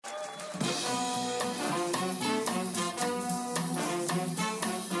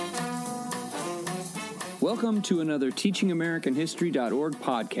Welcome to another TeachingAmericanHistory.org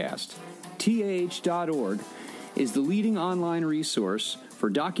podcast. TAH.org is the leading online resource for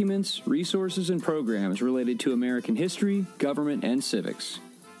documents, resources, and programs related to American history, government, and civics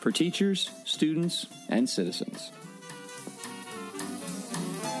for teachers, students, and citizens.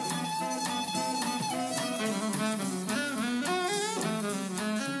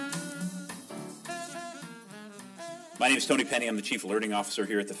 My name is Tony Penny. I'm the Chief Learning Officer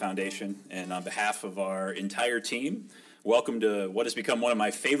here at the Foundation, and on behalf of our entire team, welcome to what has become one of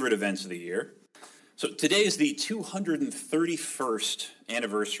my favorite events of the year. So today is the 231st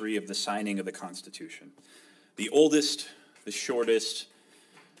anniversary of the signing of the Constitution. The oldest, the shortest,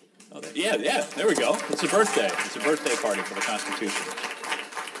 there we go. It's a birthday. It's a birthday party for the Constitution.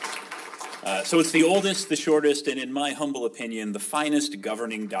 So it's the oldest, the shortest, and in my humble opinion, the finest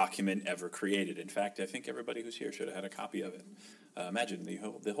governing document ever created. In fact, I think everybody who's here should have had a copy of it. Imagine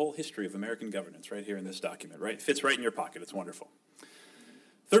the whole history of American governance right here in this document, right? It fits right in your pocket. It's wonderful.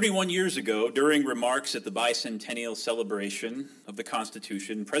 31 years ago, during remarks at the bicentennial celebration of the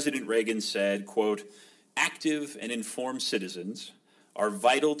Constitution, President Reagan said, quote, "Active and informed citizens are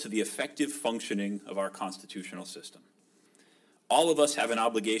vital to the effective functioning of our constitutional system. All of us have an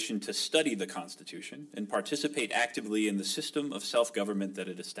obligation to study the Constitution and participate actively in the system of self-government that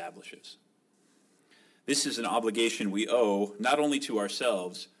it establishes. This is an obligation we owe not only to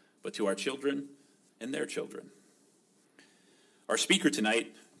ourselves, but to our children and their children." Our speaker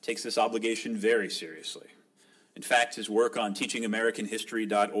tonight takes this obligation very seriously. In fact, his work on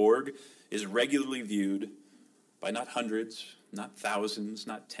TeachingAmericanHistory.org is regularly viewed by not hundreds, not thousands,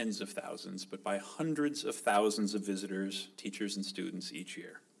 not tens of thousands, but by hundreds of thousands of visitors, teachers, and students each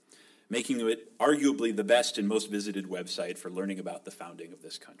year, making it arguably the best and most visited website for learning about the founding of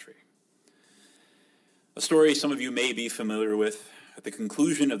this country. A story some of you may be familiar with: at the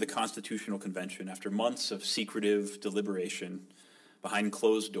conclusion of the Constitutional Convention, after months of secretive deliberation behind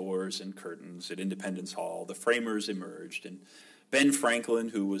closed doors and curtains at Independence Hall, the framers emerged, and Ben Franklin,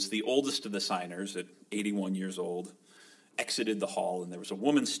 who was the oldest of the signers at 81 years old, exited the hall, and there was a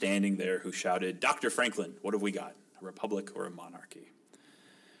woman standing there who shouted, "Dr. Franklin, what have we got, a republic or a monarchy?"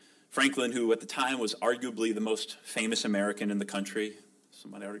 Franklin, who at the time was arguably the most famous American in the country,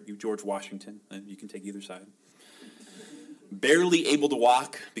 some might argue George Washington, and you can take either side, barely able to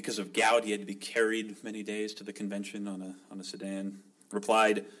walk because of gout, he had to be carried many days to the convention on a sedan,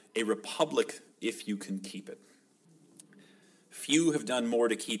 replied, "A republic if you can keep it." Few have done more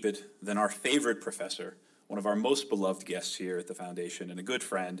to keep it than our favorite professor, one of our most beloved guests here at the Foundation, and a good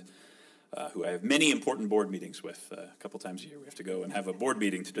friend who I have many important board meetings with. A couple times a year we have to go and have a board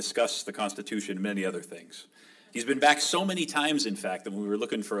meeting to discuss the Constitution and many other things. He's been back so many times, in fact, that when we were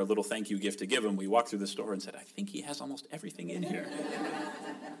looking for a little thank you gift to give him, we walked through the store and said, "I think he has almost everything in here."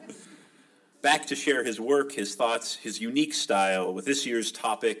 Back to share his work, his thoughts, his unique style with this year's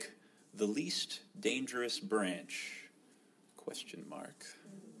topic, the least dangerous branch, ?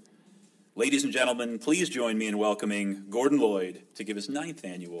 Ladies and gentlemen, please join me in welcoming Gordon Lloyd to give his 9th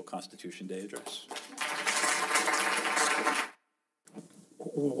annual Constitution Day address.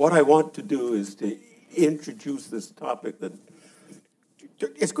 What I want to do is to introduce this topic that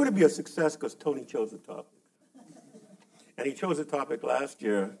it's going to be a success because Tony chose the topic. And he chose a topic last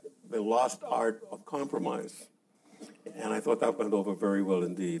year, the lost art of compromise. And I thought that went over very well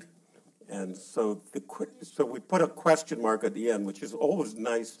indeed. And so we put a question mark at the end, which is always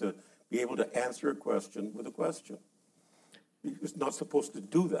nice to be able to answer a question with a question. It's not supposed to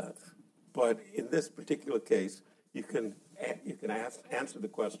do that. But in this particular case, you can answer the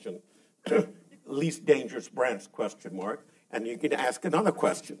question, least dangerous branch, ? And you can ask another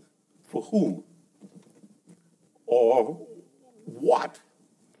question. For whom? Or what?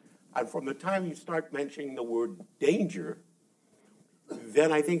 And from the time you start mentioning the word danger,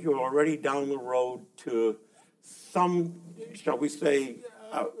 then I think you're already down the road to some, shall we say,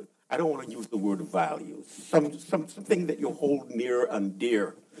 I don't want to use the word value, something that you hold near and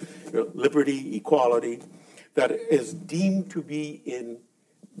dear, liberty, equality, that is deemed to be in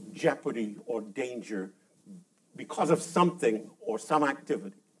jeopardy or danger because of something or some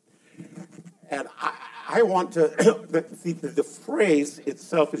activity. And I want to, the phrase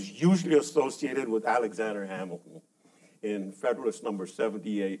itself is usually associated with Alexander Hamilton in Federalist number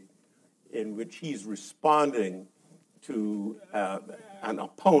 78, in which he's responding to an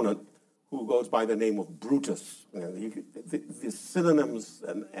opponent who goes by the name of Brutus. The synonyms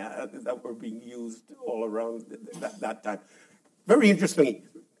that were being used all around that time. Very interesting,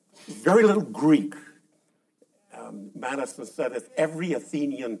 very little Greek. Madison said if every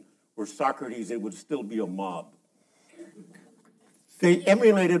Athenian For Socrates, it would still be a mob. They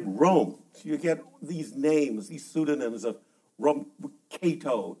emulated Rome. So you get these names, these pseudonyms of Rome,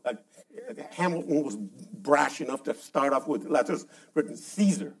 Cato. Hamilton was brash enough to start off with letters written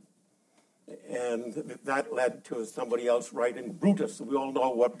Caesar. And that led to somebody else writing Brutus. We all know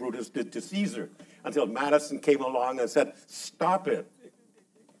what Brutus did to Caesar until Madison came along and said, stop it.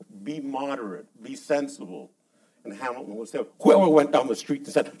 Be moderate. Be sensible. And Hamilton would say, whoever went down the street and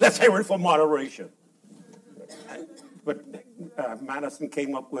said, let's hear it for moderation. But Madison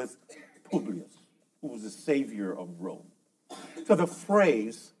came up with Publius, who was the savior of Rome. So the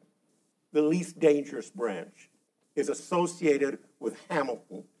phrase, the least dangerous branch, is associated with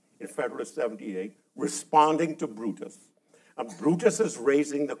Hamilton in Federalist 78, responding to Brutus. And Brutus is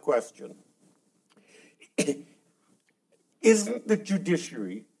raising the question, isn't the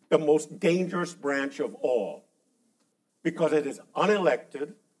judiciary the most dangerous branch of all? Because it is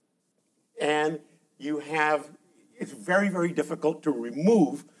unelected, and it's very, very difficult to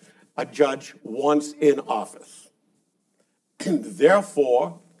remove a judge once in office. And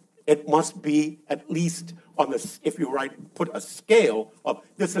therefore, it must be at least on the, if you put a scale of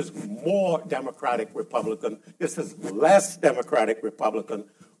this is more Democratic Republican, this is less Democratic Republican.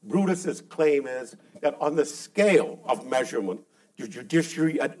 Brutus's claim is that on the scale of measurement, the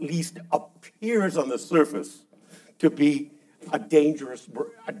judiciary at least appears on the surface to be a dangerous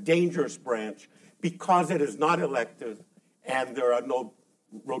branch because it is not elected and there are no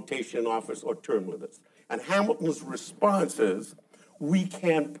rotation in office or term limits. And Hamilton's response is, we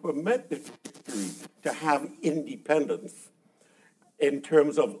can permit the judiciary to have independence in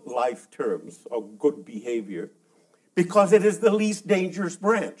terms of life terms or good behavior because it is the least dangerous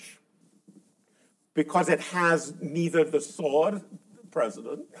branch, because it has neither the sword, the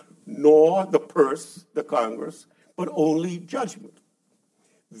president, nor the purse, the Congress, but only judgment.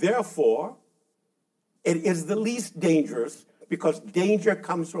 Therefore, it is the least dangerous because danger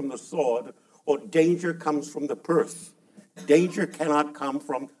comes from the sword or danger comes from the purse. Danger cannot come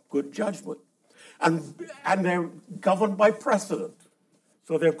from good judgment. And they're governed by precedent.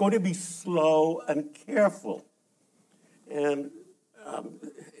 So they're going to be slow and careful. And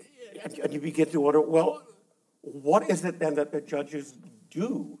you begin to wonder, well, what is it then that the judges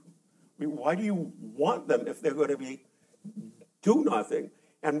do? I mean, why do you want them if they're going to do nothing?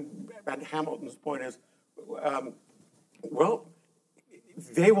 And Hamilton's point is, well,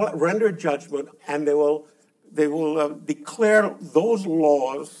 they will render judgment and they will declare those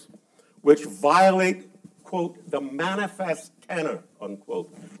laws which violate, quote, the manifest tenor,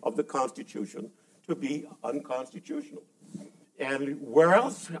 unquote, of the Constitution to be unconstitutional. And where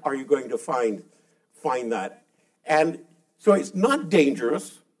else are you going to find that? And so it's not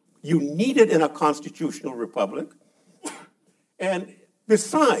dangerous. You need it in a constitutional republic. And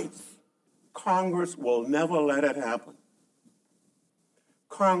besides, Congress will never let it happen.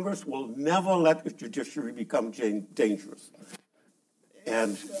 Congress will never let the judiciary become dangerous.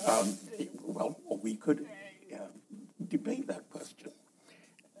 And, well, we could debate that question.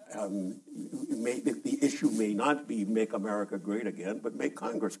 The issue may not be make America great again, but make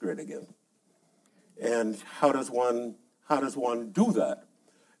Congress great again. And how does one do that?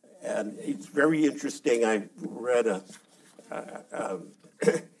 And it's very interesting. I read a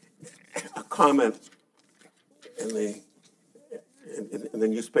comment in the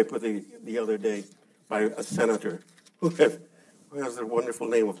newspaper the other day by a senator who has the wonderful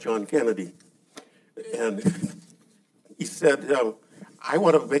name of John Kennedy. And he said, I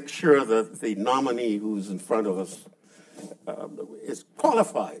want to make sure that the nominee who's in front of us is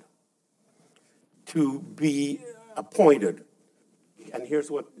qualified to be appointed. And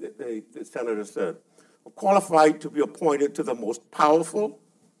here's what the senator said. Qualified to be appointed to the most powerful,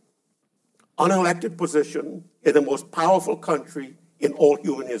 unelected position in the most powerful country in all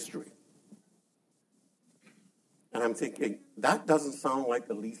human history. And I'm thinking, that doesn't sound like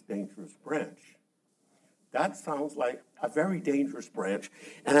the least dangerous branch. That sounds like a very dangerous branch.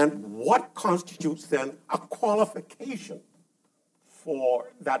 And then what constitutes then a qualification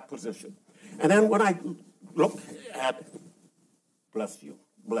for that position? And then when I look at, bless you,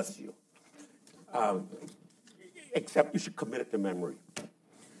 except you should commit it to memory.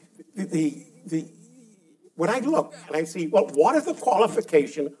 When I look and I see, well, what is the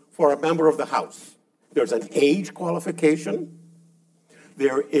qualification for a member of the House? There's an age qualification,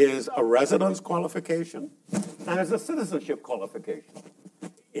 there is a residence qualification, and there's a citizenship qualification.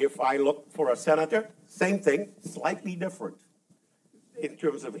 If I look for a senator, same thing, slightly different in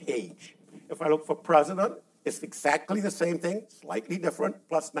terms of age. If I look for president, it's exactly the same thing, slightly different,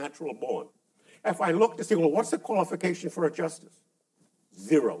 plus natural born. If I look to see, well, what's the qualification for a justice?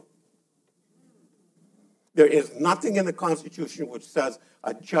 0. There is nothing in the Constitution which says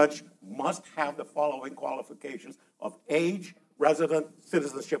a judge must have the following qualifications of age, resident,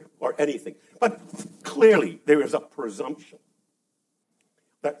 citizenship, or anything. But clearly, there is a presumption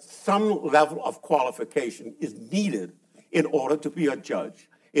that some level of qualification is needed in order to be a judge,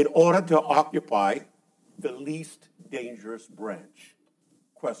 in order to occupy the least dangerous branch,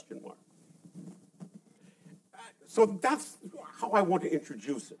 question mark. So that's how I want to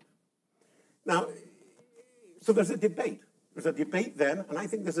introduce it. Now, so there's a debate. There's a debate then, and I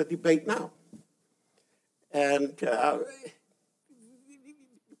think there's a debate now. And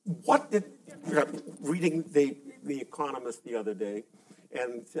reading The Economist the other day,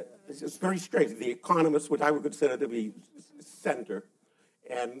 and it's very strange. The Economist, which I would consider to be center,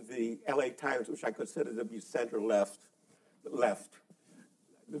 and the LA Times, which I consider to be center-left,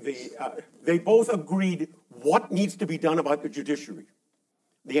 they both agreed what needs to be done about the judiciary.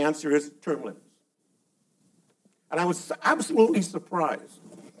 The answer is term limits. And I was absolutely surprised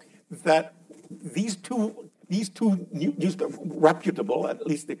that these two reputable, at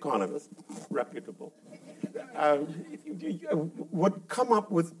least economists, reputable, would come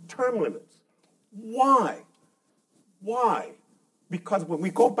up with term limits. Why? Why? Because when we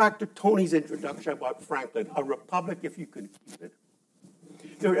go back to Tony's introduction about Franklin, a republic if you can keep it,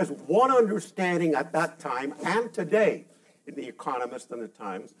 there is one understanding at that time and today in The Economist and the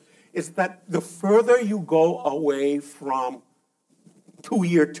Times is that the further you go away from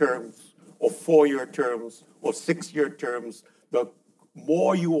 2-year terms or 4-year terms or 6-year terms, the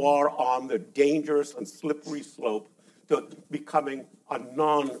more you are on the dangerous and slippery slope to becoming a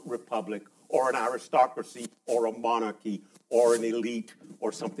non-republic or an aristocracy or a monarchy or an elite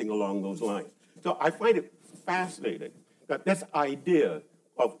or something along those lines. So I find it fascinating that this idea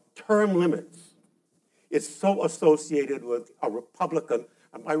of term limits is so associated with a Republican,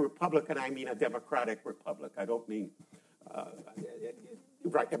 and by Republican I mean a democratic republic. I don't mean,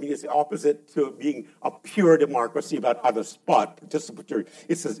 right, I mean it's the opposite to being a pure democracy about other spot participatory.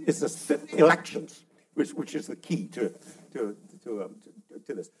 It's elections, which is the key to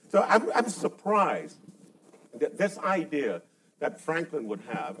this. So I'm surprised that this idea that Franklin would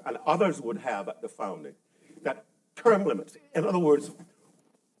have and others would have at the founding, that term limits, in other words,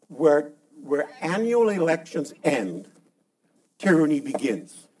 where annual elections end, tyranny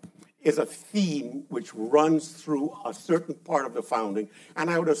begins, is a theme which runs through a certain part of the founding, and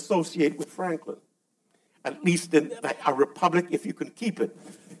I would associate with Franklin, at least in a republic if you can keep it.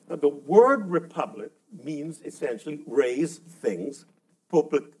 Now, the word republic means essentially raise things,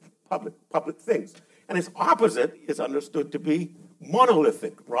 public things. And its opposite is understood to be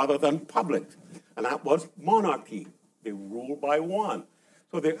monolithic rather than public, and that was monarchy. They rule by one.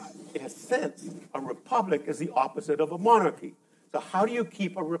 So in a sense, a republic is the opposite of a monarchy. So how do you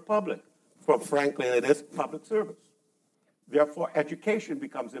keep a republic? For Franklin, it is public service. Therefore, education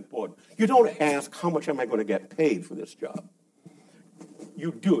becomes important. You don't ask, how much am I going to get paid for this job?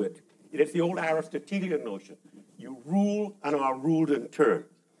 You do it. It is the old Aristotelian notion. You rule and are ruled in turn.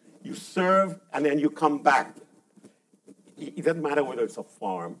 You serve, and then you come back. It doesn't matter whether it's a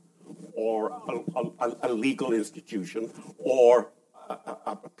farm or a legal institution or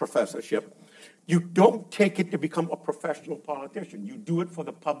a professorship. You don't take it to become a professional politician. You do it for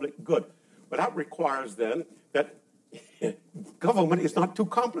the public good. But that requires then that government is not too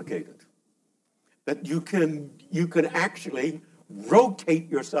complicated. That you can actually rotate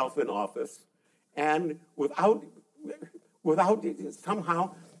yourself in office and without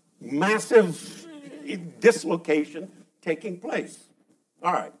somehow massive dislocation taking place.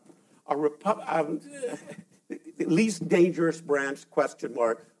 All right. The least dangerous branch, question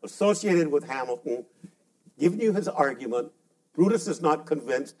mark, associated with Hamilton, giving you his argument. Brutus is not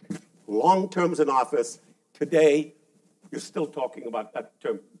convinced. Long terms in office. Today, you're still talking about that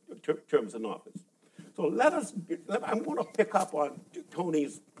terms in office. So I'm going to pick up on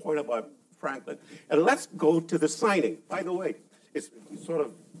Tony's point about Franklin, and let's go to the signing. By the way, it's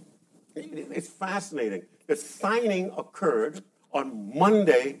fascinating. The signing occurred on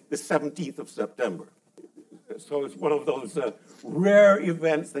Monday, the 17th of September. So it's one of those rare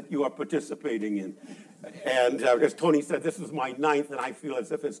events that you are participating in. And as Tony said, this is my 9th, and I feel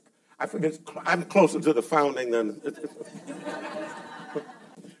as if I'm closer to the founding than...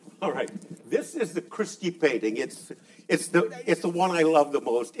 All right. This is the Christie painting. It's the one I love the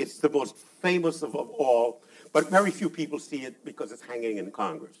most. It's the most famous of all, but very few people see it because it's hanging in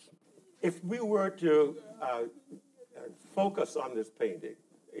Congress. If we were to focus on this painting,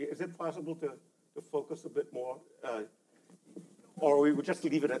 is it possible to focus a bit more, or we would just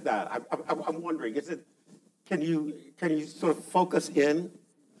leave it at that? I'm wondering, can you sort of focus in?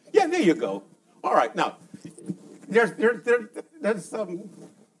 Yeah, there you go. All right, now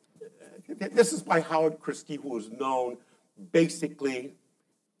This is by Howard Christie, who is known basically.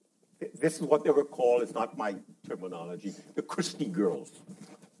 This is what they were called. It's not my terminology. The Christie girls.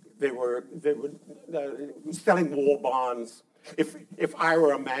 They were selling war bonds. If I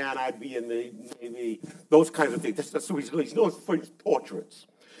were a man, I'd be in the Navy. Those kinds of things. He's known for his portraits,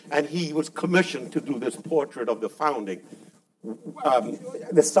 and he was commissioned to do this portrait of the founding,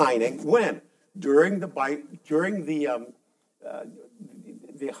 the signing. When during the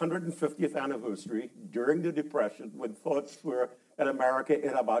 150th anniversary, during the Depression, when thoughts were that America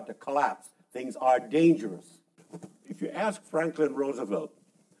is about to collapse, things are dangerous. If you ask Franklin Roosevelt,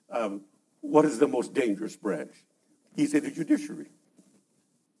 what is the most dangerous branch? He said the judiciary.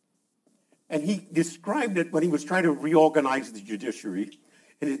 And he described it when he was trying to reorganize the judiciary,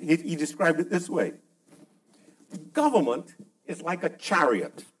 and he described it this way. Government is like a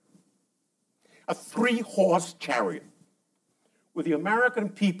chariot, a 3-horse chariot, with the American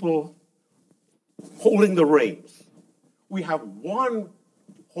people holding the reins. We have one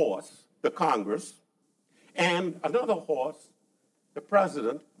horse, the Congress, and another horse, the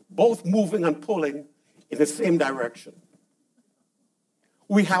president, both moving and pulling in the same direction.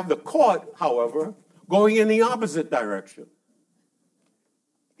 We have the court, however, going in the opposite direction.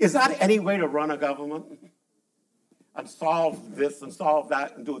 Is that any way to run a government? And solve this and solve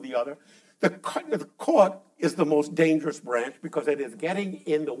that and do the other? The court is the most dangerous branch because it is getting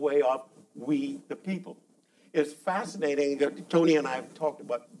in the way of we, the people. It's fascinating that Tony and I have talked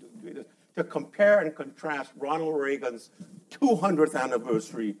about this, to compare and contrast Ronald Reagan's 200th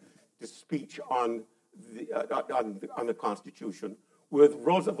anniversary speech on the Constitution with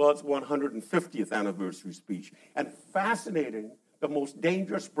Roosevelt's 150th anniversary speech. And fascinating, the most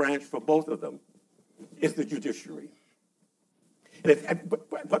dangerous branch for both of them is the judiciary.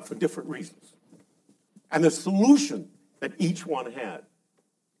 But for different reasons. And the solution that each one had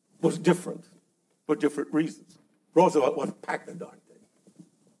was different for different reasons. Roosevelt was pack the darn thing.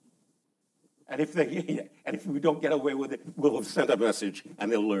 And if we don't get away with it, we'll have sent a message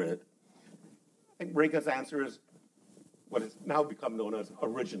and they'll learn it. I think Reagan's answer is what has now become known as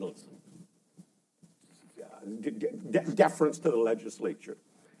originalism. Deference to the legislature,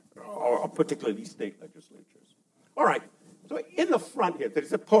 or particularly state legislatures. All right. So in the front here,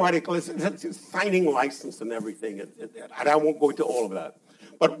 there's a poetical, it's signing license and everything, and I won't go into all of that.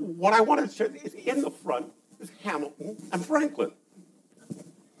 But what I want to show is in the front is Hamilton and Franklin.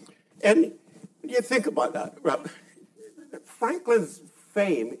 And you think about that. Well, Franklin's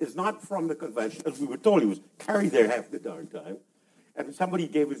fame is not from the convention. As we were told, he was carried there half the darn time. And somebody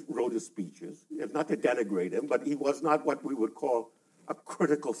wrote his speeches. It's not to denigrate him, but he was not what we would call a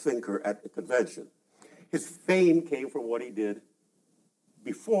critical thinker at the convention. His fame came from what he did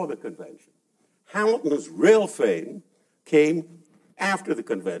before the convention. Hamilton's real fame came after the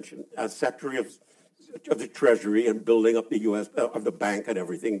convention as Secretary of the Treasury and building up the U.S. Of the bank and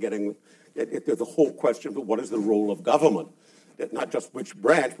everything, getting the whole question of what is the role of government, not just which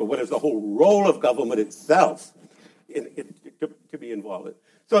branch, but what is the whole role of government itself to be involved in.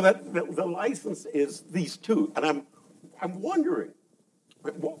 So that the license is these two, and I'm wondering.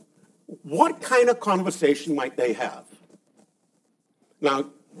 What kind of conversation might they have? Now,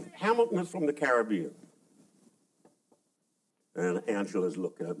 Hamilton is from the Caribbean. And Angela's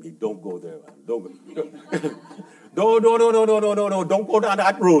looking at me. Don't go there, man. Don't go. No. Don't go down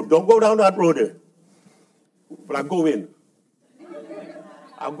that road. Don't go down that road there. But I'm going.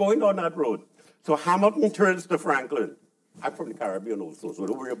 I'm going down that road. So Hamilton turns to Franklin. I'm from the Caribbean also, so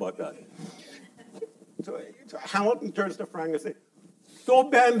don't worry about that. So Hamilton turns to Franklin and says, so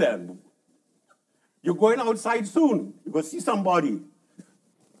Ben, then, you're going outside soon. You're going to see somebody.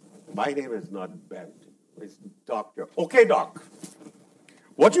 My name is not Ben. It's Doctor. Okay, Doc.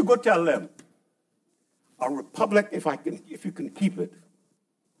 What you go tell them? A republic, if you can keep it.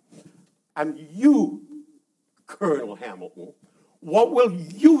 And you, Colonel Hamilton, what will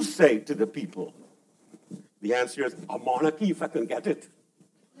you say to the people? The answer is a monarchy if I can get it.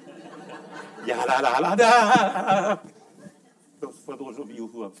 Ya-da-da-da-da. For those of you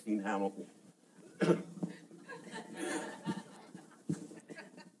who have seen Hamilton.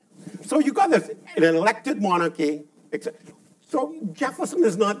 So you got this, an elected monarchy. So Jefferson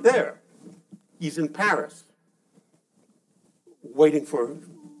is not there. He's in Paris, waiting for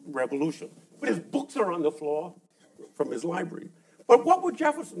revolution. But his books are on the floor from his library. But what would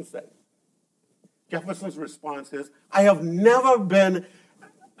Jefferson say? Jefferson's response is, I have never been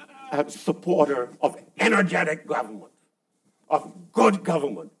a supporter of energetic government, of good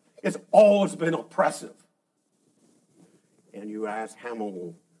government. It's always been oppressive. And you ask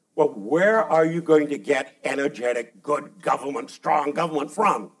Hamilton, Well, where are you going to get energetic, good government, strong government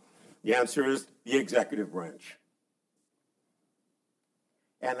from? The answer is the executive branch.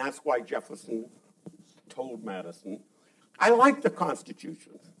 And that's why Jefferson told Madison, I like the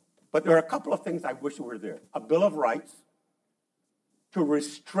Constitution, but there are a couple of things I wish were there. A Bill of Rights to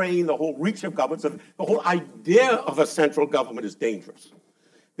restrain the whole reach of government. So the whole idea of a central government is dangerous.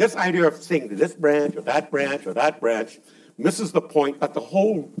 This idea of saying this branch or that branch or that branch misses the point that the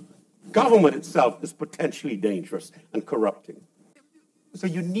whole government itself is potentially dangerous and corrupting. So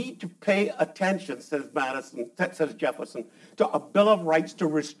you need to pay attention, says Jefferson, to a Bill of Rights to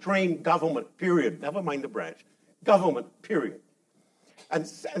restrain government, period. Never mind the branch. Government, period. And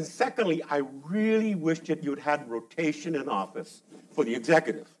secondly, I really wish that you'd had rotation in office for the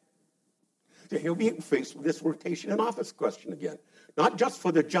executive. So he'll be faced with this rotation in office question again. Not just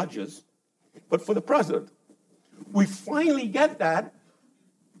for the judges, but for the president. We finally get that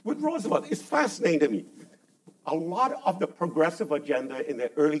with Roosevelt. It's fascinating to me. A lot of the progressive agenda in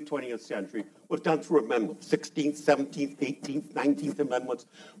the early 20th century was done through amendments, 16th, 17th, 18th, 19th amendments.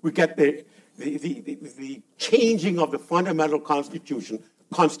 We get the changing of the fundamental constitution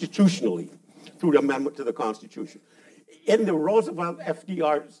constitutionally through the amendment to the Constitution. In the Roosevelt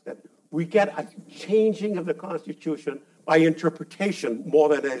FDR, we get a changing of the Constitution by interpretation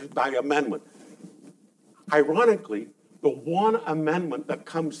more than by amendment. Ironically, the one amendment that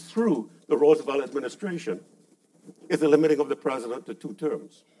comes through the Roosevelt administration is the limiting of the president to 2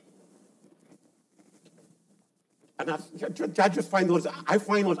 terms. And I find those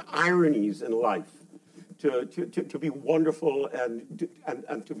ironies in life to be wonderful and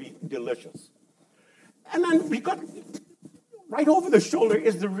to be delicious. And then we got right over the shoulder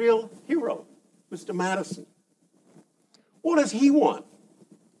is the real hero, Mr. Madison. What does he want?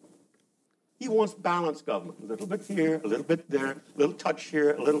 He wants balanced government. A little bit here, a little bit there, a little touch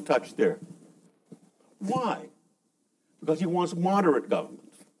here, a little touch there. Why? Because he wants moderate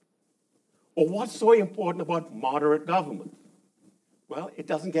government. Well, what's so important about moderate government? Well, it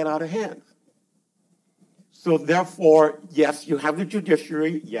doesn't get out of hand. So therefore, yes, you have the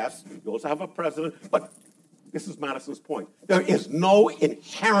judiciary, yes, you also have a president, but this is Madison's point. There is no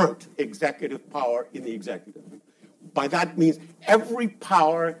inherent executive power in the executive. By that means every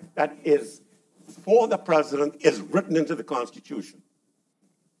power that is for the president is written into the Constitution.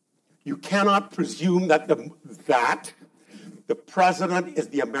 You cannot presume that the president is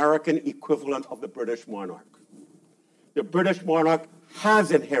the American equivalent of the British monarch. The British monarch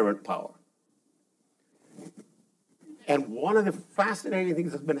has inherent power. And one of the fascinating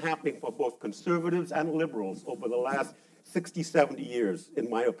things that's been happening for both conservatives and liberals over the last 60, 70 years, in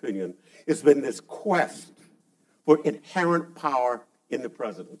my opinion, has been this quest for inherent power in the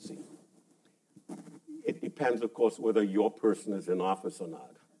presidency. It depends, of course, whether your person is in office or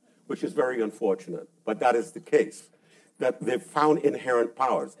not, which is very unfortunate, but that is the case, that they've found inherent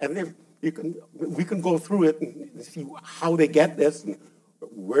powers. And we can go through it and see how they get this, and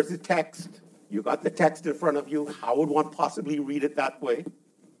where's the text? You got the text in front of you. How would one possibly read it that way?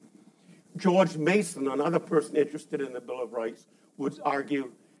 George Mason, another person interested in the Bill of Rights, would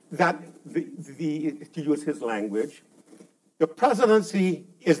argue that, to use his language, the presidency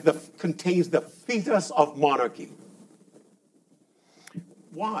contains the fetus of monarchy.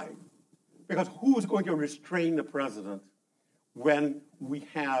 Why? Because who's going to restrain the president when we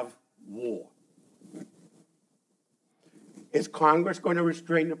have war? Is Congress going to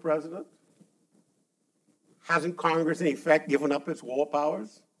restrain the president? Hasn't Congress, in effect, given up its war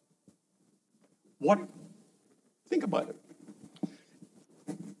powers? Think about it.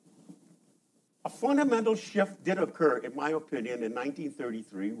 A fundamental shift did occur, in my opinion, in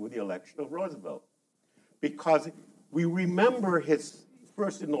 1933 with the election of Roosevelt, because we remember his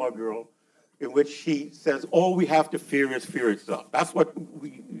first inaugural in which he says, all we have to fear is fear itself. That's what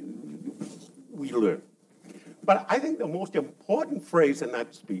we learned. But I think the most important phrase in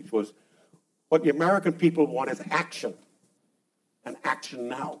that speech was, what the American people want is action, and action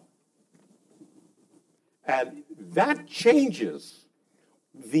now. And that changes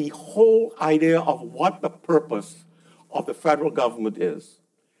the whole idea of what the purpose of the federal government is,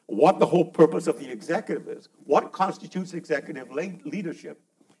 what the whole purpose of the executive is. What constitutes executive leadership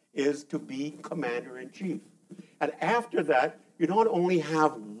is to be commander-in-chief. And after that, you don't only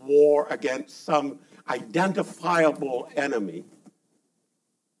have war against some identifiable enemy,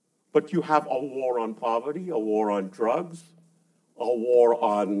 but you have a war on poverty, a war on drugs, a war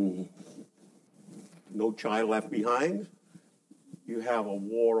on no child left behind. You have a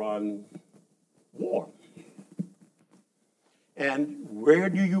war on war. And where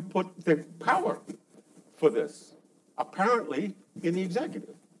do you put the power for this? Apparently in the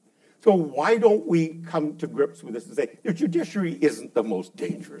executive. So why don't we come to grips with this and say the judiciary isn't the most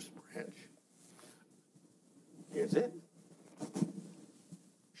dangerous branch? Is it?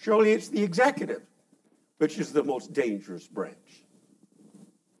 Surely it's the executive, which is the most dangerous branch,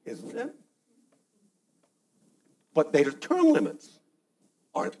 isn't it? But there are term limits,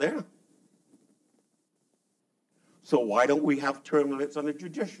 aren't there? So why don't we have term limits on the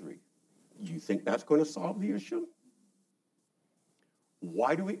judiciary? Do you think that's going to solve the issue?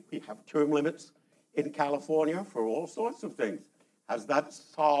 Why do we have term limits in California for all sorts of things? Has that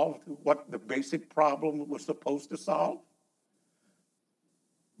solved what the basic problem was supposed to solve?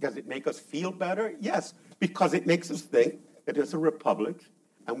 Does it make us feel better? Yes, because it makes us think that it's a republic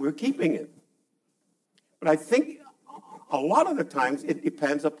and we're keeping it. But I think a lot of the times it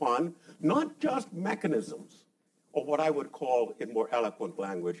depends upon not just mechanisms, or what I would call, in more eloquent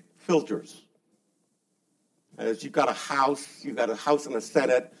language, filters. As you've got a House and a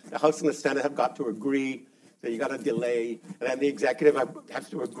Senate. The House and the Senate have got to agree, so you got a delay, and then the executive has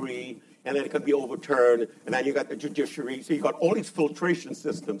to agree, and then it can be overturned, and then you got the judiciary. So you got all these filtration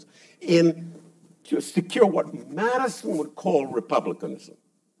systems to secure what Madison would call republicanism,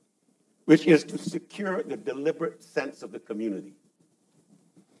 which is to secure the deliberate sense of the community.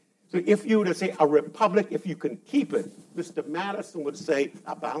 So if you were to say a republic, if you can keep it, Mr. Madison would say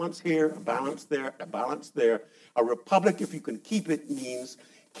a balance here, a balance there, a balance there. A republic, if you can keep it, means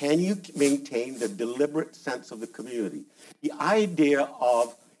can you maintain the deliberate sense of the community? The idea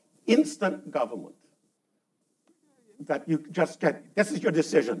of instant government, that you just get, this is your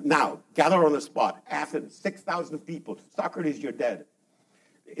decision, now, gather on the spot, Athens, 6,000 people, Socrates, you're dead,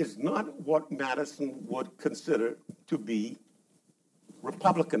 is not what Madison would consider to be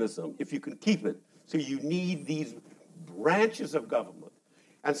republicanism, if you can keep it. So you need these branches of government.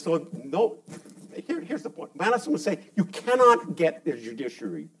 And so, here's the point. Madison would say, you cannot get the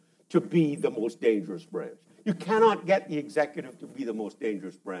judiciary to be the most dangerous branch. You cannot get the executive to be the most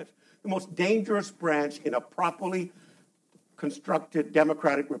dangerous branch. The most dangerous branch in a properly constructed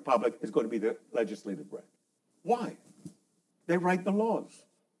democratic republic is going to be the legislative branch. Why? They write the laws.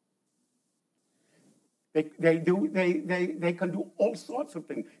 They can do all sorts of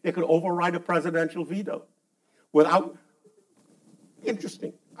things. They can override a presidential veto without,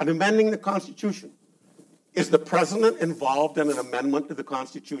 interesting, amending the Constitution. Is the president involved in an amendment to the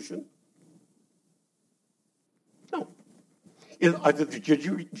Constitution? No. Is the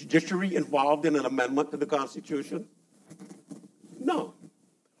judiciary involved in an amendment to the Constitution? No.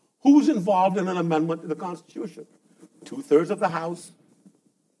 Who's involved in an amendment to the Constitution? 2/3 of the House,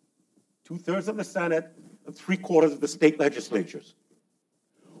 2/3 of the Senate, and 3/4 of the state legislatures.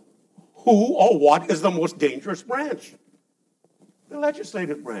 Who or what is the most dangerous branch? The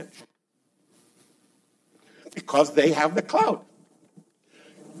legislative branch. Because they have the clout.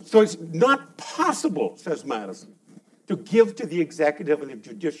 So it's not possible, says Madison, to give to the executive and the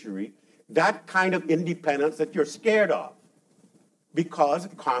judiciary that kind of independence that you're scared of. Because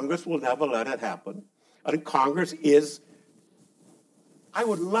Congress will never let it happen. And Congress is, I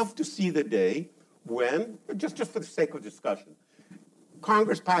would love to see the day when, just for the sake of discussion,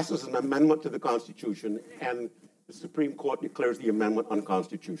 Congress passes an amendment to the Constitution and the Supreme Court declares the amendment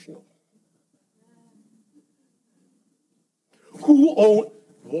unconstitutional.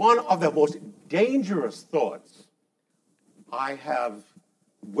 One of the most dangerous thoughts I have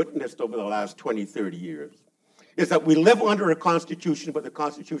witnessed over the last 20, 30 years is that we live under a Constitution, but the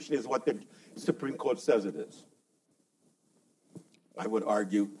Constitution is what the Supreme Court says it is. I would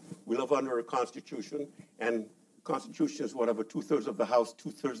argue we live under a Constitution, and the Constitution is whatever 2/3 of the House,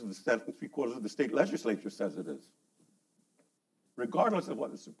 2/3 of the Senate, and 3/4 of the state legislature says it is, regardless of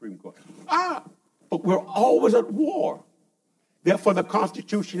what the Supreme Court. But we're always at war. Therefore, the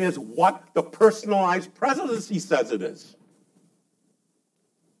Constitution is what the personalized presidency says it is.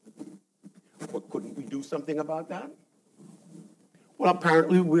 Well, couldn't we do something about that? Well,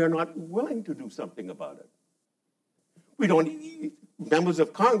 apparently we're not willing to do something about it. Members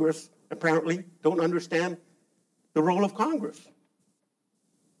of Congress apparently don't understand the role of Congress,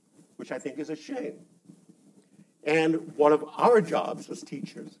 which I think is a shame. And one of our jobs as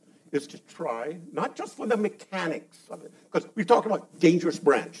teachers is to try, not just for the mechanics of it, because we talk about dangerous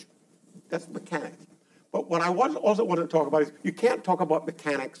branch. That's mechanics. But what I also want to talk about is you can't talk about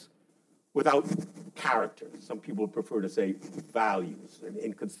mechanics without character. Some people prefer to say values and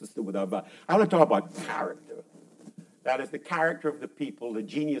inconsistent with our values. I want to talk about character. That is the character of the people, the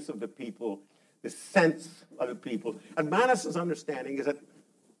genius of the people, the sense of the people. And Madison's understanding is that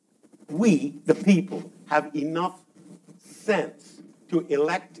we, the people, have enough sense to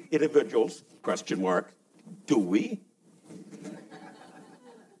elect individuals, question mark, do we?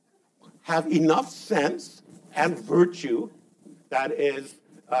 have enough sense and virtue, that is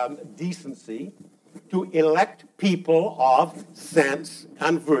decency, to elect people of sense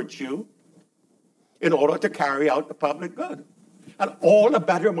and virtue in order to carry out the public good. And all the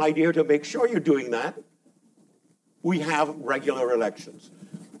better, my dear, to make sure you're doing that, we have regular elections.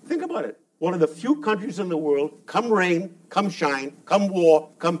 Think about it. One of the few countries in the world, come rain, come shine, come war,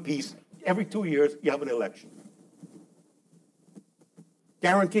 come peace, every 2 years you have an election.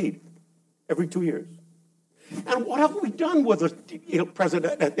 Guaranteed. Every 2 years. And what have we done with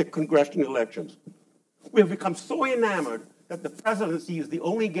the congressional elections? We have become so enamored that the presidency is the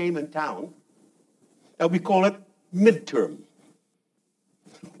only game in town that we call it midterm.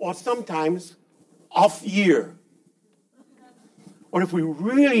 Or sometimes off year. Or if we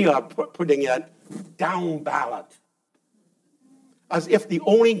really are putting it, down ballot. As if the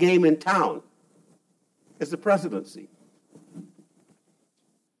only game in town is the presidency.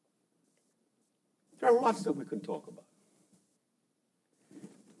 There are lots that we can talk about.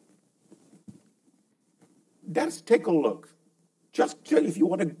 Let's take a look. Just if you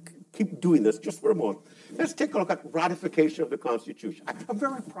want to keep doing this, just for a moment, let's take a look at ratification of the Constitution. I'm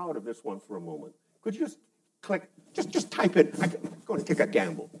very proud of this one for a moment. Could you just click, just type in, I'm going to take a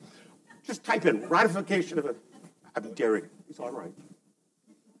gamble. Just type in ratification of it. I'm daring. It's all right.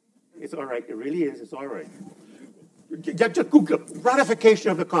 It's all right. It really is. It's all right. Just Google ratification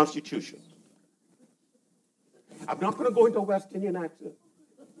of the Constitution. I'm not going to go into a West Indian accent.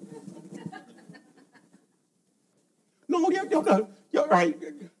 No, you're right.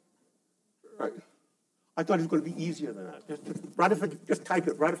 Right. I thought it was going to be easier than that. Just type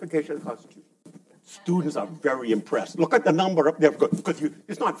it, ratification of the Constitution. Students are very impressed. Look at the number up there, because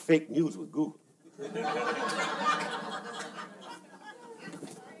it's not fake news with Google.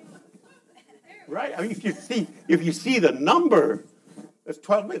 Right? I mean, if you see the number, it's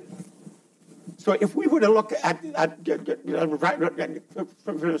 12 minutes. So if we were to look at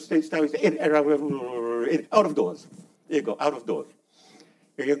state studies out of doors, there you go, out of doors.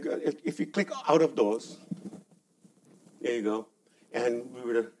 If you click out of doors, there you go, and we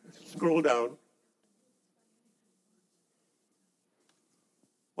were to scroll down,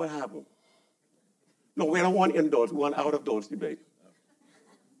 what happened? No, we don't want indoors, we want out of doors debate.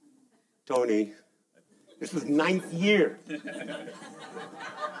 Tony, this was 9th year. Here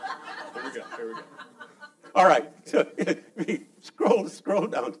we go. All right, so scroll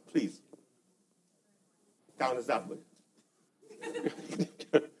down, please. Down is that way.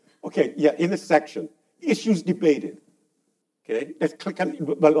 Okay, yeah, in the section, issues debated. Okay, let's click on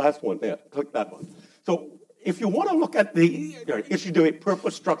the last one there. Click that one. So if you want to look at the issue debate,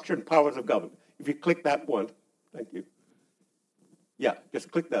 purpose, structure, and powers of government, if you click that one, thank you. Yeah,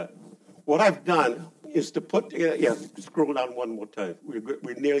 just click that. What I've done is to put together, scroll down one more time.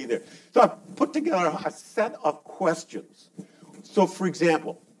 We're nearly there. So I've put together a set of questions. So, for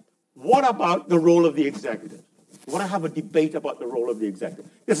example, what about the role of the executive? You want to have a debate about the role of the executive.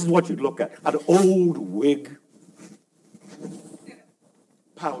 This is what you'd look at. An old wig,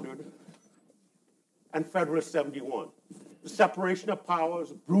 powdered, and Federalist 71. The separation of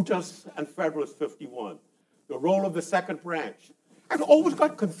powers, Brutus and Federalist 51. The role of the second branch. I've always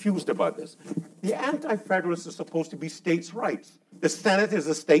got confused about this. The Anti-Federalists are supposed to be states' rights. The Senate is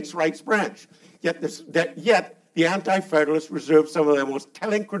a states' rights branch. Yet the Anti-Federalists reserve some of their most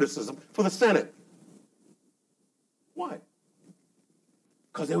telling criticism for the Senate. Why?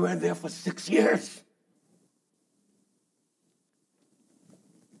 Because they were there for 6 years.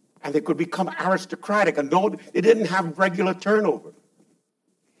 And they could become aristocratic, and no, they didn't have regular turnover.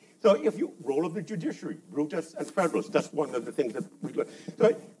 So if you role of the judiciary, Brutus and Federalists, that's one of the things that we learn.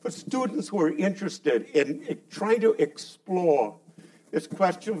 So for students who are interested in trying to explore this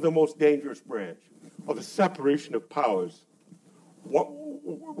question of the most dangerous branch, of the separation of powers,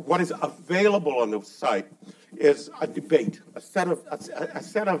 what is available on the site is a debate, a set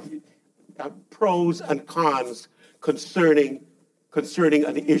of pros and cons concerning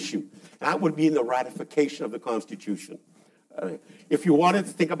an issue. That would be in the ratification of the Constitution. If you wanted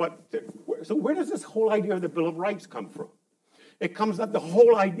to think about, so where does this whole idea of the Bill of Rights come from? It comes that the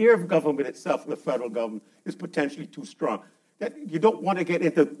whole idea of government itself, the federal government, is potentially too strong. That you don't want to get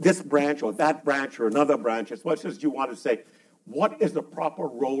into this branch or that branch or another branch as much as you want to say, what is the proper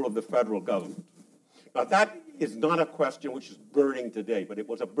role of the federal government? Now, that is not a question which is burning today, but it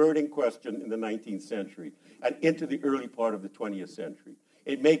was a burning question in the 19th century and into the early part of the 20th century.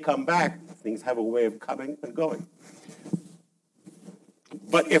 It may come back. Things have a way of coming and going.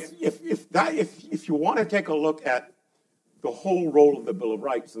 But if you want to take a look at the whole role of the Bill of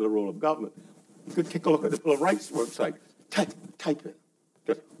Rights and the role of government, you could take a look at the Bill of Rights website. Type it.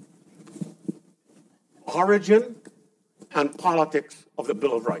 Just origin and politics of the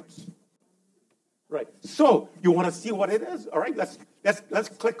Bill of Rights. Right. So you want to see what it is? All right. Let's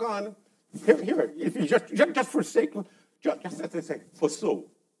click on here. If you just for sake, just as they say, for so,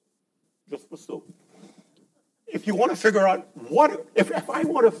 just for so. If you want to figure out what, if I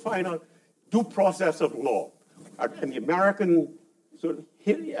want to find out due process of law, and the American sort of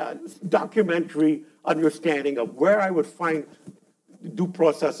documentary understanding of where I would find due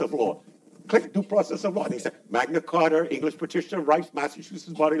process of law. Click due process of law. And he said, Magna Carta, English Petition of Rights,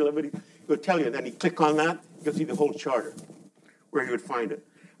 Massachusetts Body of Liberty. He'll tell you. And then you click on that, you'll see the whole charter where you would find it.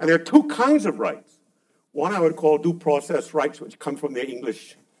 And there are two kinds of rights. One I would call due process rights, which come from the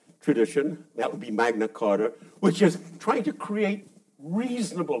English tradition. That would be Magna Carta, which is trying to create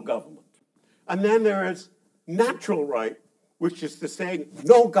reasonable government. And then there is natural right, which is to say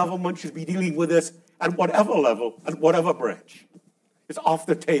no government should be dealing with this at whatever level, at whatever branch. It's off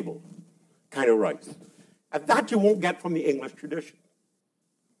the table kind of rights. And that you won't get from the English tradition.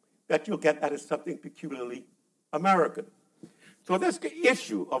 That you'll get that is something peculiarly American. So this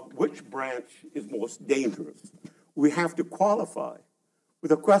issue of which branch is most dangerous, we have to qualify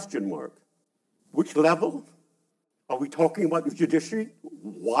with a question mark. Which level? Are we talking about the judiciary?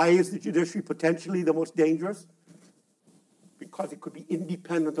 Why is the judiciary potentially the most dangerous? Because it could be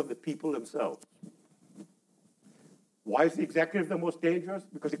independent of the people themselves. Why is the executive the most dangerous?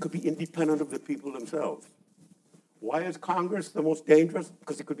 Because it could be independent of the people themselves. Why is Congress the most dangerous?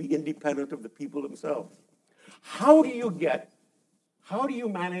 Because it could be independent of the people themselves. How do you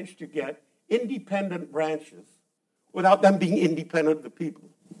manage to get independent branches without them being independent of the people?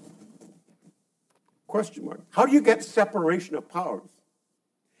 Question mark. How do you get separation of powers?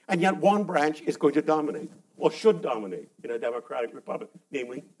 And yet one branch is going to dominate, or should dominate, in a democratic republic,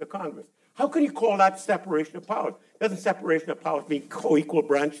 namely the Congress. How can you call that separation of powers? Doesn't separation of powers mean co-equal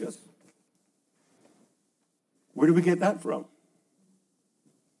branches? Where do we get that from?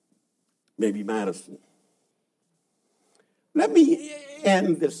 Maybe Madison. Let me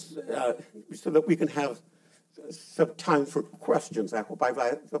end this so that we can have some time for questions. I hope I've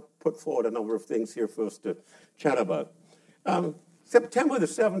put forward a number of things here for us to chat about. September the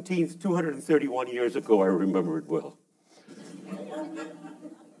 17th, 231 years ago, I remember it well.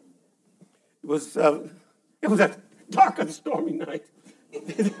 It was a dark and stormy night.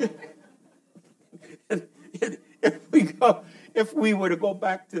 If we were to go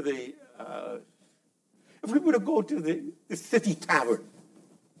back to the city tavern,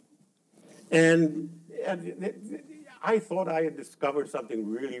 and I thought I had discovered something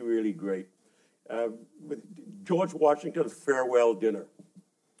really, really great with George Washington's farewell dinner.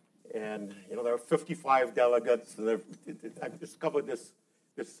 And there were 55 delegates, and I discovered this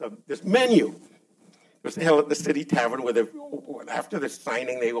menu. It was held at the city tavern where after the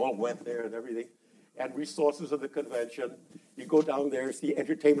signing, they all went there and everything. And resources of the convention. You go down there, see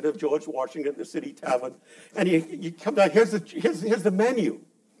entertainment of George Washington at the city tavern, and you come down. Here's the menu.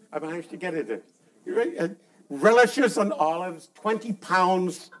 I managed to get it there. You ready? Relishes and olives, 20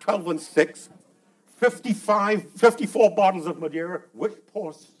 pounds, 12 and 6. 54 bottles of Madeira, which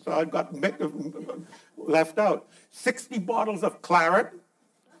poor son got left out. 60 bottles of claret,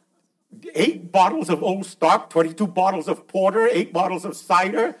 8 bottles of old stock, 22 bottles of porter, 8 bottles of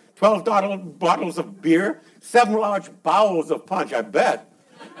cider, 12 bottles of beer, 7 large bowls of punch, I bet.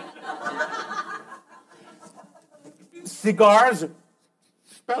 Cigars,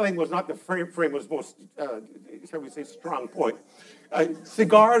 spelling was not the frame was most, shall we say, strong point.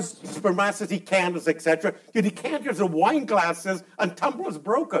 Cigars, spermaceti candles, etc. To decanters of wine glasses and tumblers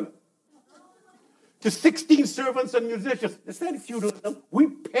broken. To 16 servants and musicians. It's not feudalism. We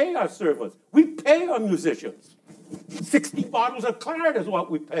pay our servants. We pay our musicians. 60 bottles of claret is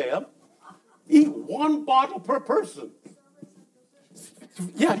what we pay them. Eat 1 bottle per person.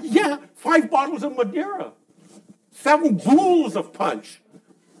 Yeah, 5 bottles of Madeira. 7 bowls of punch.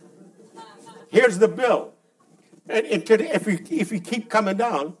 Here's the bill. And if you keep coming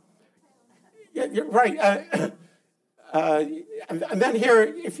down, you're right. And then here,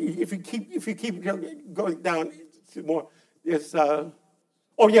 if you keep going down more, is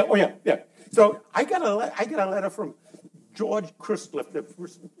yeah. So I got a letter from George Christliff,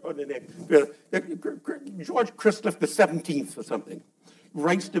 George Christliff the 17th or something,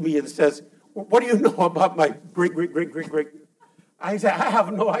 writes to me and says, "What do you know about my great?" I said, "I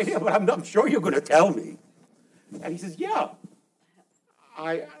have no idea, but I'm sure you're going to tell me." And he says, "Yeah."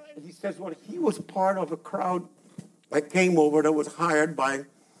 He says, "Well, he was part of a crowd that came over that was hired by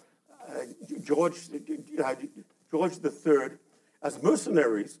George III as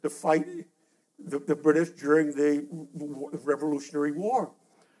mercenaries to fight the British during the Revolutionary War."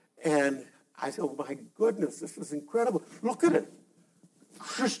 And I said, oh my goodness, this is incredible. Look at it.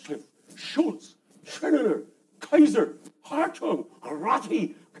 Khrushchev, Schulz, Schindler, Kaiser, Hartung,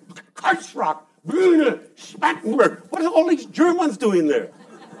 Arati, Karlsruhe, Brune, Spangenberg. What are all these Germans doing there?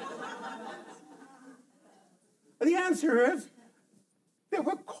 And the answer is, they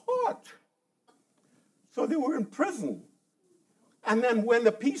were caught. So they were in prison. And then when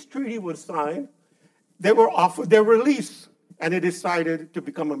the peace treaty was signed, they were offered their release, and they decided to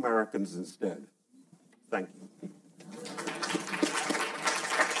become Americans instead. Thank you.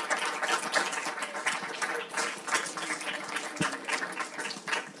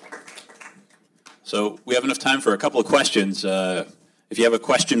 So we have enough time for a couple of questions. If you have a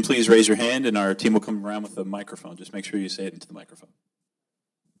question, please raise your hand, and our team will come around with a microphone. Just make sure you say it into the microphone.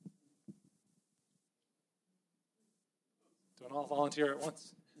 Don't all volunteer at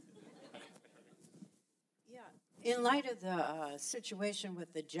once. Yeah, in light of the situation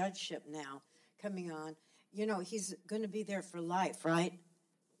with the judgeship now coming on, you know, he's going to be there for life, right?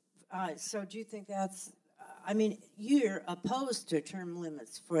 So do you think that's, I mean, you're opposed to term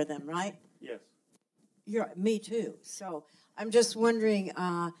limits for them, right? Yes. Me too. So I'm just wondering,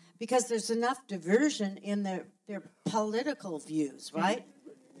 because there's enough diversion in their political views, right?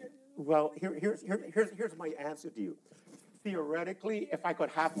 Well, here's my answer to you. Theoretically, if I could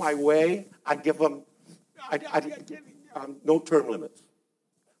have my way, I'd give them no term limits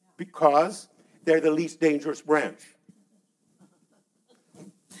because they're the least dangerous branch.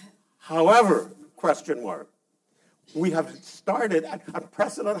 However, question mark, we have started, and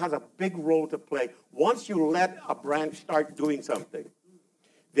precedent has a big role to play. Once you let a branch start doing something,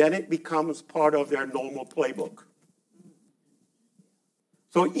 then it becomes part of their normal playbook.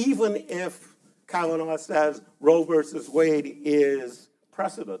 So even if Kavanaugh says Roe versus Wade is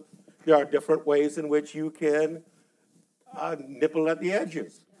precedent, there are different ways in which you can nibble at the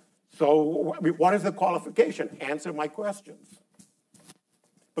edges. So what is the qualification? Answer my questions.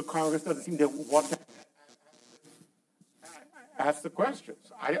 But Congress doesn't seem to want to ask the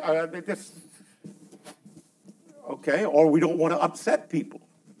questions. Okay, or we don't want to upset people.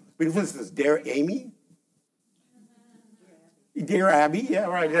 Because this is Dear Amy? Dear Abby? Yeah,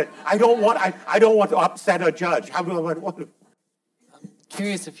 right. I don't want to upset a judge. How do I want to? I'm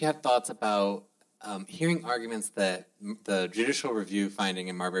curious if you have thoughts about hearing arguments that the judicial review finding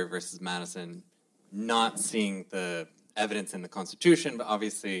in Marbury versus Madison, not seeing the evidence in the Constitution, but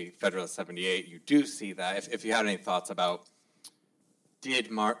obviously Federalist 78, you do see that. If you had any thoughts about did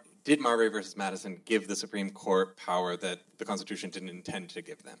Marbury versus Madison give the Supreme Court power that the Constitution didn't intend to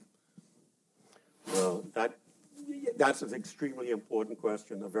give them? Well, that's an extremely important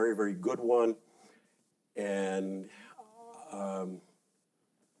question, a very, very good one. And I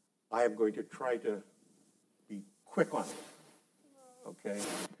am going to try to be quick on it, okay?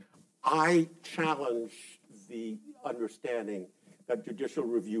 I challenge the understanding that judicial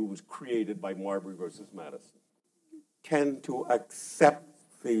review was created by Marbury versus Madison. Tend to accept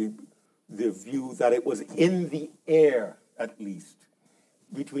the view that it was in the air, at least,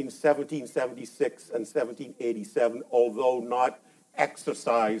 between 1776 and 1787, although not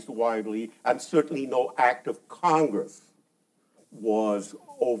exercised widely, and certainly no act of Congress was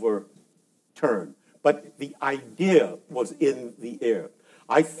overturned. But the idea was in the air.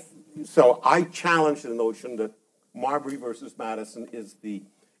 So I challenge the notion that Marbury versus Madison is the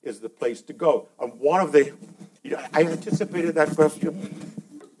place to go. One of the, I anticipated that question,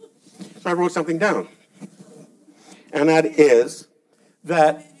 so I wrote something down. And that is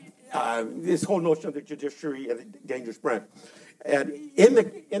that this whole notion of the judiciary and the dangerous branch. And in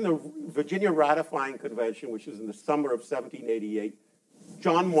the Virginia Ratifying Convention, which is in the summer of 1788,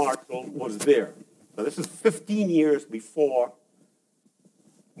 John Marshall was there. Now, this is 15 years before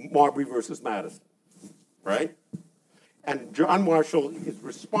Marbury versus Madison, right? And John Marshall is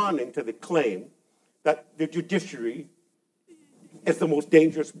responding to the claim that the judiciary is the most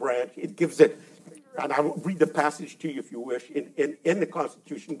dangerous branch. It gives it, and I will read the passage to you if you wish, in the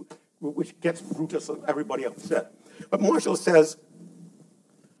Constitution, which gets Brutus and everybody upset. But Marshall says,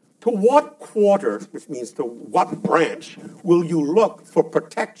 to what quarter, which means to what branch, will you look for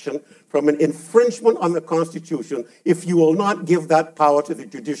protection from an infringement on the Constitution if you will not give that power to the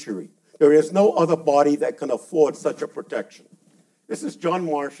judiciary? There is no other body that can afford such a protection. This is John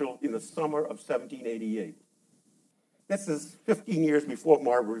Marshall in the summer of 1788. This is 15 years before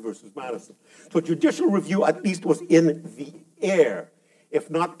Marbury versus Madison. So judicial review at least was in the air, if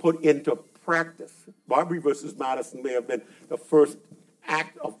not put into practice. Marbury versus Madison may have been the first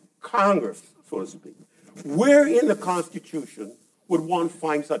act of Congress, so to speak. Where in the Constitution would one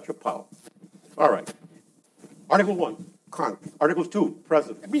find such a power? All right. Article 1. Article 2,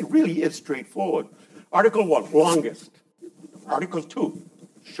 President. I mean, really is straightforward. Article 1, longest. Article 2,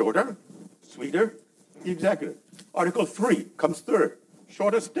 shorter, sweeter, the executive. Article 3 comes third,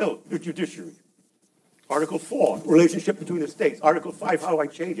 shorter still, the judiciary. Article 4, relationship between the states. Article 5, how do I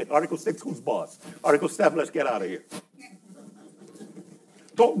change it? Article 6, who's boss? Article 7, let's get out of here.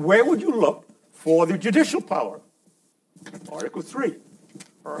 So where would you look for the judicial power? Article 3.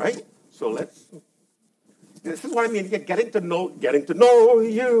 All right? So this is what I mean, getting to know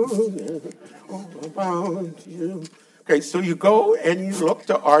you, all about you. Okay, so you go and you look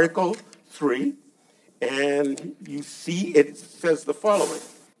to Article 3, and you see it says the following.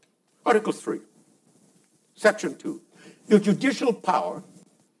 Article 3, Section 2. The judicial power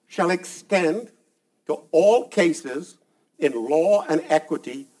shall extend to all cases in law and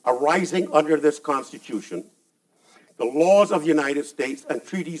equity arising under this Constitution, the laws of the United States and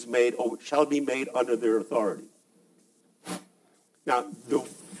treaties made or shall be made under their authority. Now, the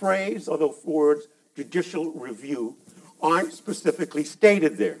phrase or the words judicial review aren't specifically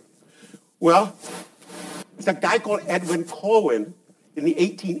stated there. Well, it's a guy called Edwin Corwin in the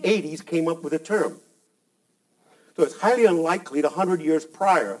 1880s came up with a term. So it's highly unlikely that 100 years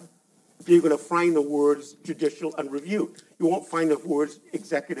prior you're going to find the words judicial and review. You won't find the words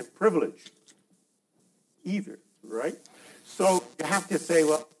executive privilege either, right? So you have to say,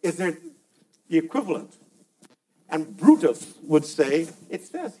 well, is there the equivalent? And Brutus would say, it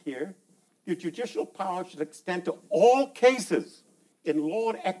says here, the judicial power should extend to all cases in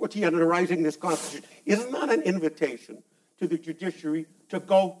law and equity and arising in this Constitution. Isn't that an invitation to the judiciary to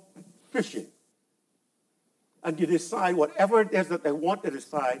go fishing and to decide whatever it is that they want to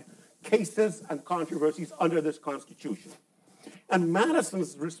decide, cases and controversies under this Constitution? And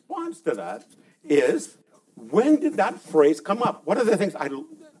Madison's response to that is, when did that phrase come up? One of the things I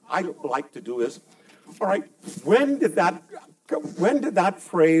like to do is, all right, when did that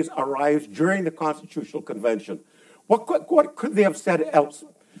phrase arise during the Constitutional Convention? What could they have said else?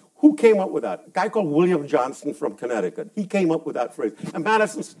 Who came up with that? A guy called William Johnson from Connecticut. He came up with that phrase. And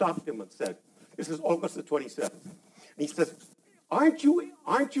Madison stopped him and said, this is August the 27th. And he says, aren't you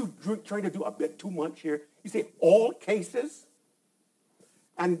trying to do a bit too much here? You say all cases?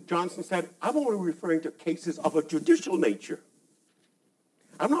 And Johnson said, I'm only referring to cases of a judicial nature.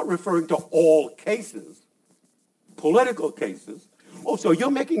 I'm not referring to all cases, political cases. Oh, so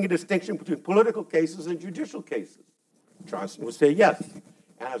you're making a distinction between political cases and judicial cases. Johnson would say yes.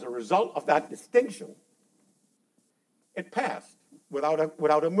 And as a result of that distinction, it passed without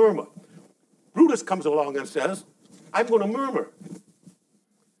a murmur. Brutus comes along and says, I'm going to murmur.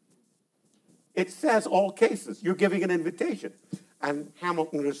 It says all cases. You're giving an invitation. And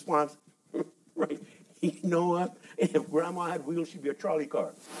Hamilton responds, right, you know what? If Grandma had wheels, she'd be a trolley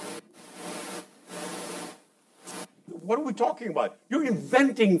car. What are we talking about? You're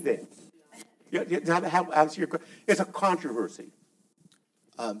inventing things. That help answer your question. It's a controversy.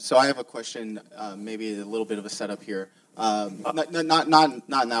 So I have a question, maybe a little bit of a setup here. Not in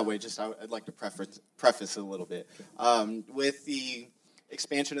that way. Just I'd like to preface it a little bit with the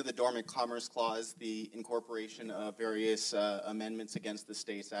expansion of the Dormant Commerce Clause, the incorporation of various amendments against the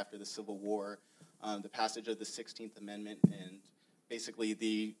states after the Civil War, the passage of the 16th Amendment, and basically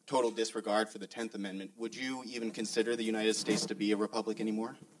the total disregard for the 10th Amendment. Would you even consider the United States to be a republic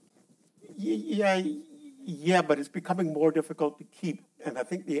anymore? Yeah, but it's becoming more difficult to keep. And I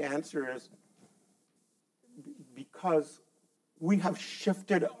think the answer is because we have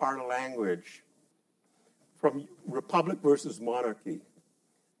shifted our language from republic versus monarchy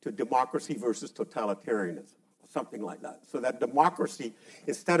to democracy versus totalitarianism, something like that. So that democracy,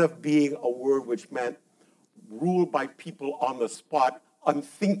 instead of being a word which meant ruled by people on the spot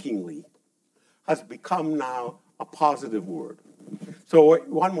unthinkingly, has become now a positive word. So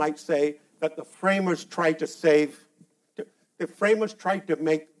one might say that the framers tried to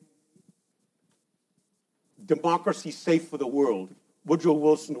make democracy safe for the world. Woodrow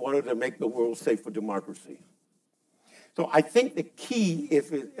Wilson wanted to make the world safe for democracy. So I think the key,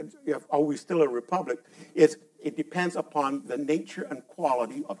 if are we still a republic, is it depends upon the nature and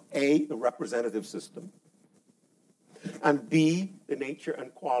quality of A, the representative system, and B, the nature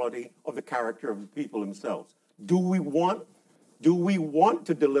and quality of the character of the people themselves. Do we want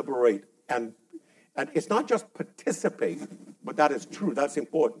to deliberate and it's not just participate, but that is true, that's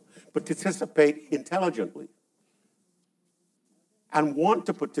important, but participate intelligently and want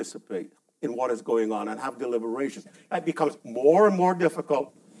to participate in what is going on and have deliberations. That becomes more and more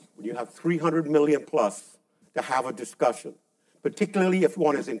difficult when you have 300 million plus to have a discussion, particularly if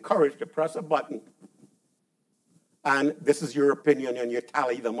one is encouraged to press a button and this is your opinion and you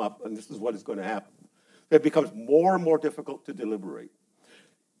tally them up and this is what is going to happen. It becomes more and more difficult to deliberate.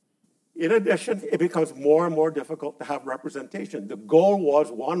 In addition, it becomes more and more difficult to have representation. The goal was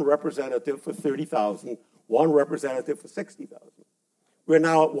one representative for 30,000, one representative for 60,000. We're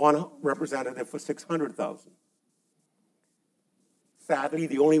now at one representative for 600,000. Sadly,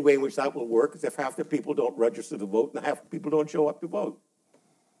 the only way in which that will work is if half the people don't register to vote and half the people don't show up to vote.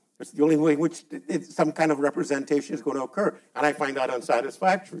 It's the only way in which some kind of representation is going to occur, and I find that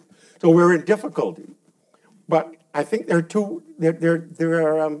unsatisfactory. So we're in difficulty. But I think I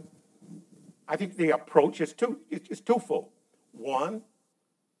think the approach is twofold. One,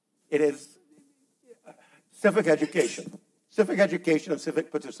 it is civic education and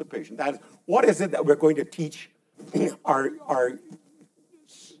civic participation. That is, what is it that we're going to teach our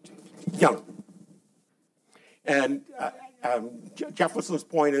young? And Jefferson's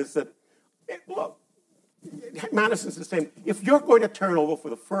point is that, look, Madison's the same. If you're going to turn over for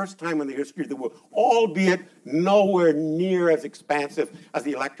the first time in the history of the world, albeit nowhere near as expansive as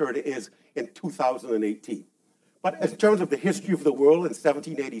the electorate is in 2018, but in terms of the history of the world in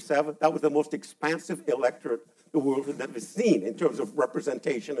 1787, that was the most expansive electorate the world had ever seen in terms of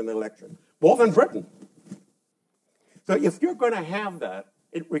representation in the electorate, more than Britain. So if you're going to have that,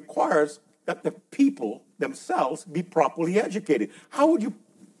 it requires that the people themselves be properly educated. How would you...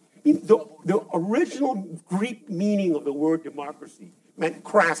 The original Greek meaning of the word democracy meant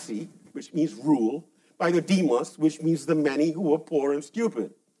krasi, which means rule, by the demos, which means the many who are poor and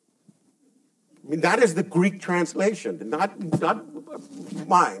stupid. I mean, that is the Greek translation, not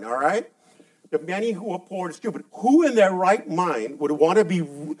mine, all right? The many who are poor and stupid. Who in their right mind would want to be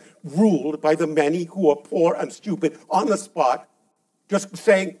ruled by the many who are poor and stupid on the spot, just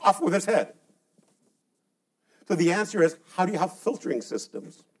saying, off with his head? So the answer is, how do you have filtering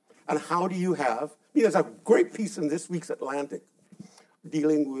systems? And how do you have... there's a great piece in this week's Atlantic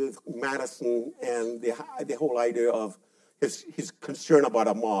dealing with Madison and the whole idea of his concern about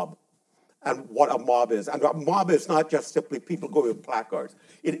a mob and what a mob is. And a mob is not just simply people going with placards.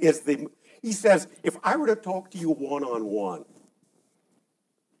 It is he says, if I were to talk to you one-on-one,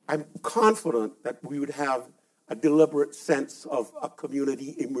 I'm confident that we would have a deliberate sense of a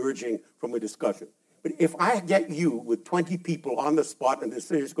community emerging from a discussion. But if I get you with 20 people on the spot and the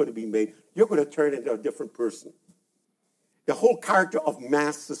decision is going to be made, you're going to turn into a different person. The whole character of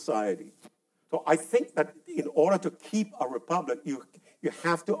mass society. So I think that in order to keep a republic, you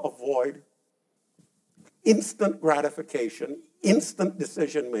have to avoid instant gratification, instant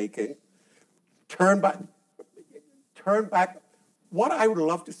decision-making, turn back. What I would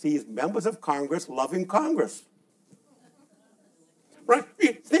love to see is members of Congress loving Congress. Right?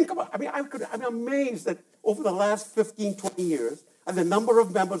 Think about, I'm amazed that over the last 15, 20 years, and the number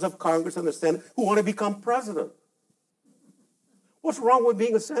of members of Congress and the Senate who want to become president. What's wrong with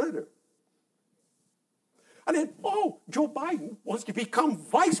being a senator? And then, Joe Biden wants to become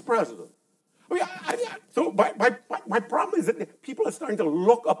vice president. So my problem is that people are starting to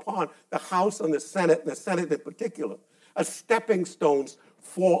look upon the House and the Senate in particular, as stepping stones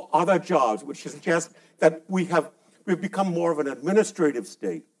for other jobs, which suggests that we've become more of an administrative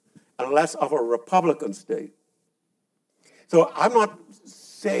state and less of a Republican state. So I'm not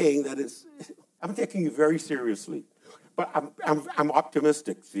saying that I'm taking you very seriously, but I'm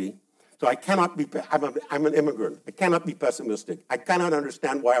optimistic, see? So I cannot be, I'm an immigrant. I cannot be pessimistic. I cannot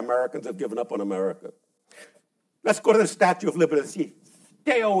understand why Americans have given up on America. Let's go to the Statue of Liberty. See,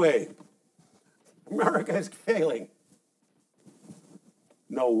 stay away. America is failing.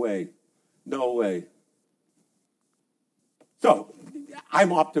 No way. No way. So,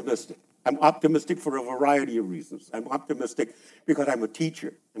 I'm optimistic. I'm optimistic for a variety of reasons. I'm optimistic because I'm a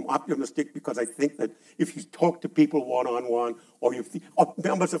teacher. I'm optimistic because I think that if you talk to people one-on-one, or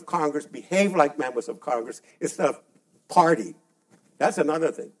members of Congress behave like members of Congress instead of party. That's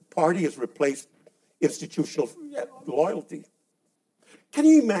another thing. Party has replaced institutional loyalty. Can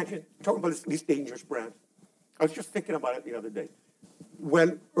you imagine, talking about this least dangerous branch? I was just thinking about it the other day.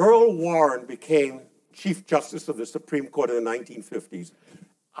 When Earl Warren became Chief Justice of the Supreme Court in the 1950s,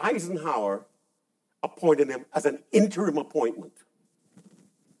 Eisenhower appointed him as an interim appointment.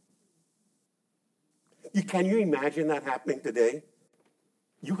 Can you imagine that happening today?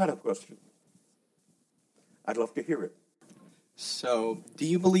 You had a question. I'd love to hear it. So, do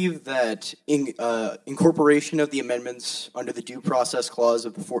you believe that incorporation of the amendments under the Due Process Clause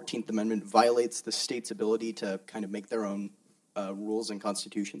of the 14th Amendment violates the state's ability to kind of make their own rules and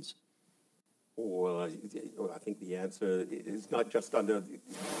constitutions? Well, I think the answer is not just under the due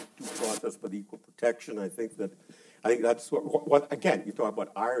process, but equal protection. I think that's what again, you talk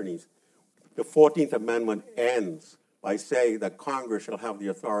about ironies. The 14th Amendment ends by saying that Congress shall have the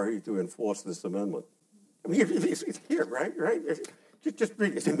authority to enforce this amendment. I mean, it's here, right? Just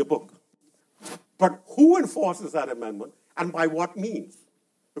read it. It's in the book. But who enforces that amendment, and by what means?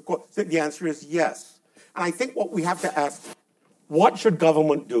 Because the answer is yes. And I think what we have to ask, what should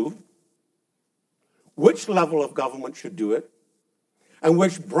government do? Which level of government should do it? And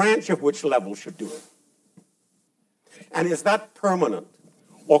which branch of which level should do it? And is that permanent?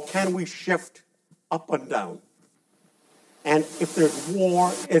 Or can we shift up and down? And if there's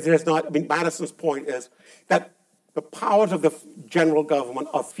war, if there's not, I mean, Madison's point is that the powers of the general government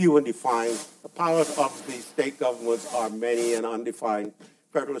are few and defined. The powers of the state governments are many and undefined.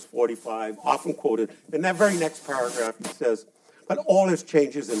 Federalist 45, often quoted. In that very next paragraph, it says, but all this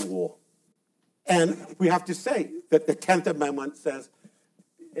changes in war. And we have to say that the 10th Amendment says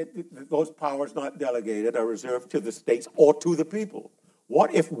those powers not delegated are reserved to the states or to the people.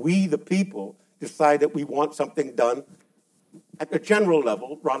 What if we, the people, decide that we want something done at the general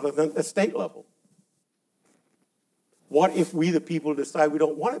level rather than the state level? What if we, the people, decide we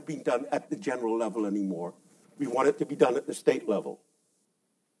don't want it being done at the general level anymore? We want it to be done at the state level.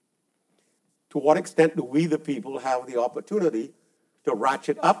 To what extent do we, the people, have the opportunity to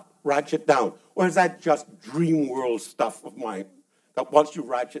ratchet up, ratchet down? Or is that just dream world stuff of mine, that once you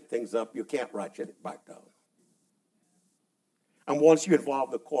ratchet things up, you can't ratchet it back down? And once you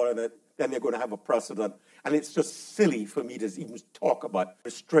involve the court in it, then they're going to have a precedent. And it's just silly for me to even talk about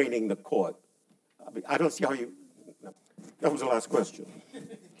restraining the court. I mean, I don't see how you... No. That was the last question.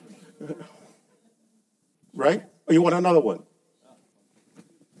 Right? Or you want another one?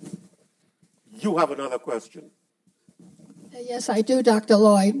 You have another question. Yes, I do, Dr.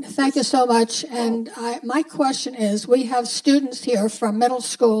 Lloyd. Thank you so much. And my question is, we have students here from middle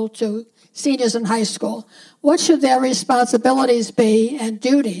school to seniors in high school. What should their responsibilities be and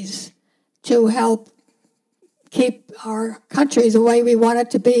duties to help keep our country the way we want it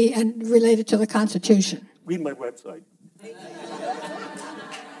to be and related to the Constitution? Read my website.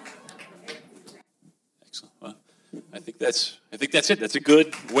 Excellent. Well, I think that's it. That's a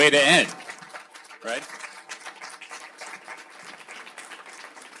good way to end, right?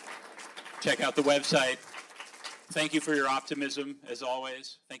 Check out the website. Thank you for your optimism, as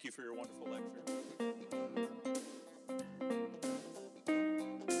always. Thank you for your wonderful lecture.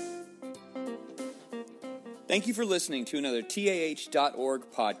 Thank you for listening to another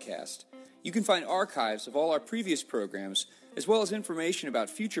TAH.org podcast. You can find archives of all our previous programs, as well as information about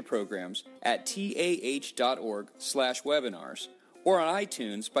future programs at TAH.org/webinars, or on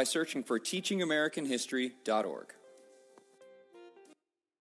iTunes by searching for teachingamericanhistory.org.